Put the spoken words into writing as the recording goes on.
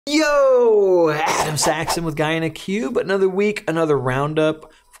Yo, Adam Saxon with Guy in a Cube. Another week, another roundup.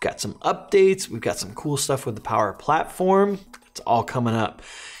 We've got some updates. We've got some cool stuff with the Power Platform. It's all coming up.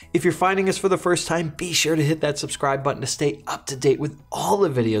 If you're finding us for the first time, be sure to hit that subscribe button to stay up to date with all the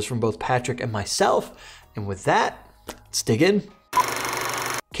videos from both Patrick and myself. And with that, let's dig in.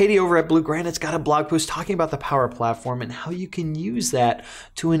 Katie over at Blue Granite's got a blog post talking about the Power Platform and how you can use that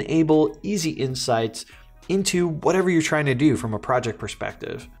to enable easy insights into whatever you're trying to do from a project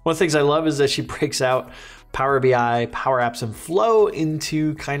perspective. One of the things I love is that she breaks out Power BI, Power Apps, and Flow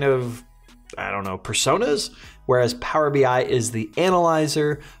into kind of, personas, whereas Power BI is the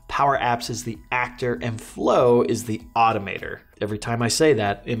analyzer, Power Apps is the actor, and Flow is the automator. Every time I say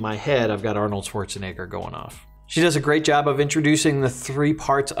that, in my head, I've got Arnold Schwarzenegger going off. She does a great job of introducing the three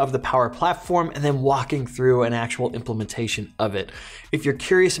parts of the Power Platform and then walking through an actual implementation of it. If you're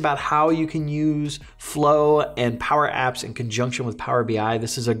curious about how you can use Flow and Power Apps in conjunction with Power BI,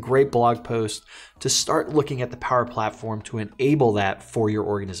 this is a great blog post to start looking at the Power Platform to enable that for your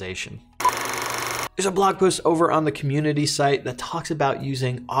organization. There's a blog post over on the community site that talks about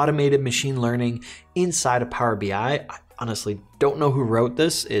using automated machine learning inside of Power BI. I honestly don't know who wrote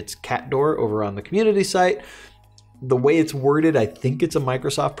this. It's Catdoor over on the community site. The way it's worded, I think it's a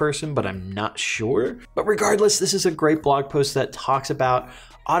Microsoft person, but I'm not sure. But regardless, this is a great blog post that talks about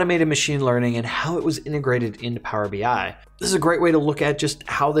automated machine learning and how it was integrated into Power BI. This is a great way to look at just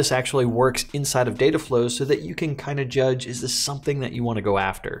how this actually works inside of data flows so that you can kind of judge, is this something that you want to go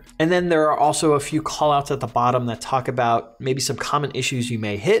after? And then there are also a few callouts at the bottom that talk about maybe some common issues you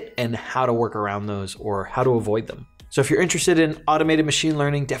may hit and how to work around those or how to avoid them. So if you're interested in automated machine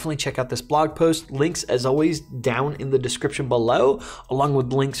learning, definitely check out this blog post. Links, as always, down in the description below, along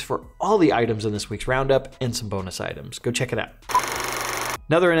with links for all the items in this week's roundup and some bonus items. Go check it out.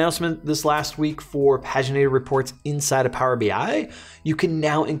 Another announcement this last week for Paginated Reports inside of Power BI. You can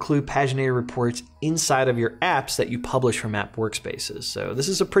now include Paginated Reports inside of your apps that you publish from App Workspaces. So this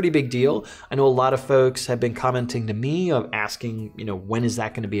is a pretty big deal. I know a lot of folks have been commenting to me of asking, when is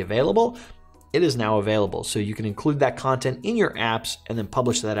that going to be available? It is now available, so you can include that content in your apps and then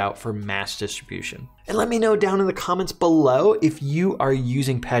publish that out for mass distribution. And let me know down in the comments below if you are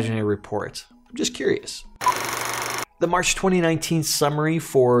using Paginated Reports. I'm just curious. The March 2019 summary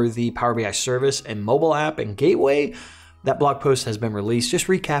for the Power BI service and mobile app and gateway, that blog post has been released, just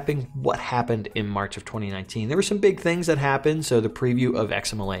recapping what happened in March of 2019. There were some big things that happened, so the preview of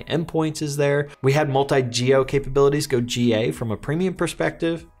XMLA endpoints is there. We had multi-geo capabilities go GA from a premium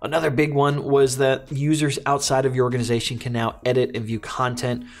perspective. Another big one was that users outside of your organization can now edit and view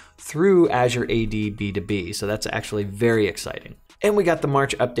content through Azure AD B2B, so that's actually very exciting. And we got the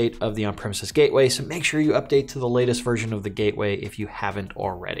March update of the on-premises gateway, so make sure you update to the latest version of the gateway if you haven't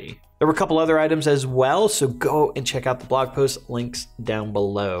already. There were a couple other items as well, so go and check out the blog post, links down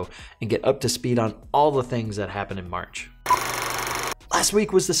below, and get up to speed on all the things that happened in March. Last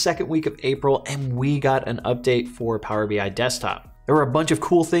week was the second week of April, and we got an update for Power BI Desktop. There were a bunch of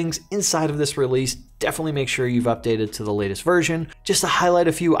cool things inside of this release. Definitely make sure you've updated to the latest version. Just to highlight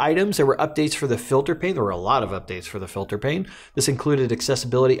a few items, there were updates for the filter pane. There were a lot of updates for the filter pane. This included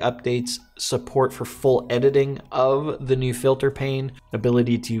accessibility updates, support for full editing of the new filter pane,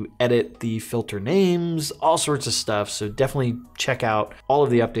 ability to edit the filter names, all sorts of stuff. So definitely check out all of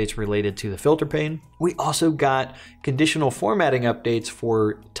the updates related to the filter pane. We also got conditional formatting updates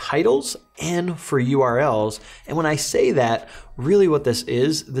for titles and for URLs. And when I say that, really what this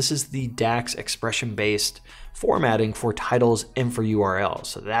is the DAX expression-based formatting for titles and for URLs.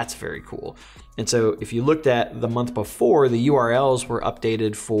 So that's very cool. And so if you looked at the month before, the URLs were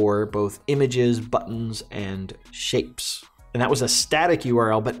updated for both images, buttons, and shapes. And that was a static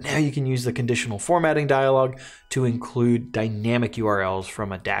URL, but now you can use the conditional formatting dialog to include dynamic URLs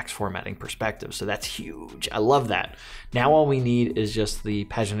from a DAX formatting perspective. So that's huge. I love that. Now all we need is just the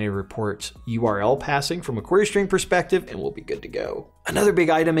Paginated Reports URL passing from a query string perspective, and we'll be good to go. Another big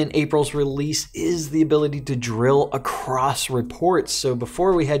item in April's release is the ability to drill across reports. So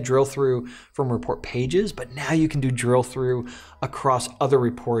before we had drill through from report pages, but now you can do drill through across other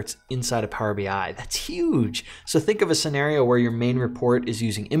reports inside of Power BI. That's huge. So think of a scenario where your main report is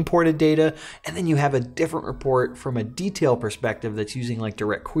using imported data, and then you have a different report from a detail perspective that's using like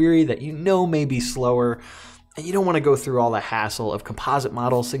direct query that may be slower. And you don't want to go through all the hassle of composite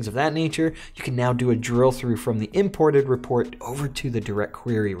models, things of that nature. You can now do a drill through from the imported report over to the direct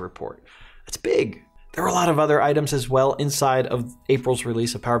query report. That's big. There were a lot of other items as well inside of April's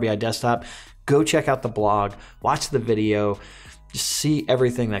release of Power BI Desktop. Go check out the blog, watch the video, just see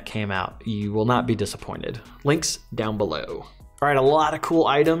everything that came out. You will not be disappointed. Links down below. All right, a lot of cool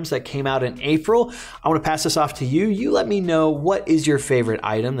items that came out in April. I want to pass this off to you. You let me know, what is your favorite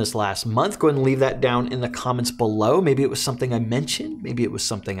item this last month? Go ahead and leave that down in the comments below. Maybe it was something I mentioned. Maybe it was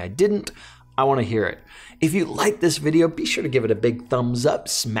something I didn't. I want to hear it. If you like this video, be sure to give it a big thumbs up.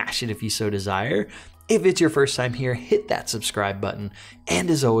 Smash it if you so desire. If it's your first time here, hit that subscribe button. And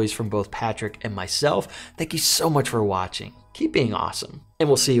as always, from both Patrick and myself, thank you so much for watching. Keep being awesome, and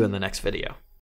we'll see you in the next video.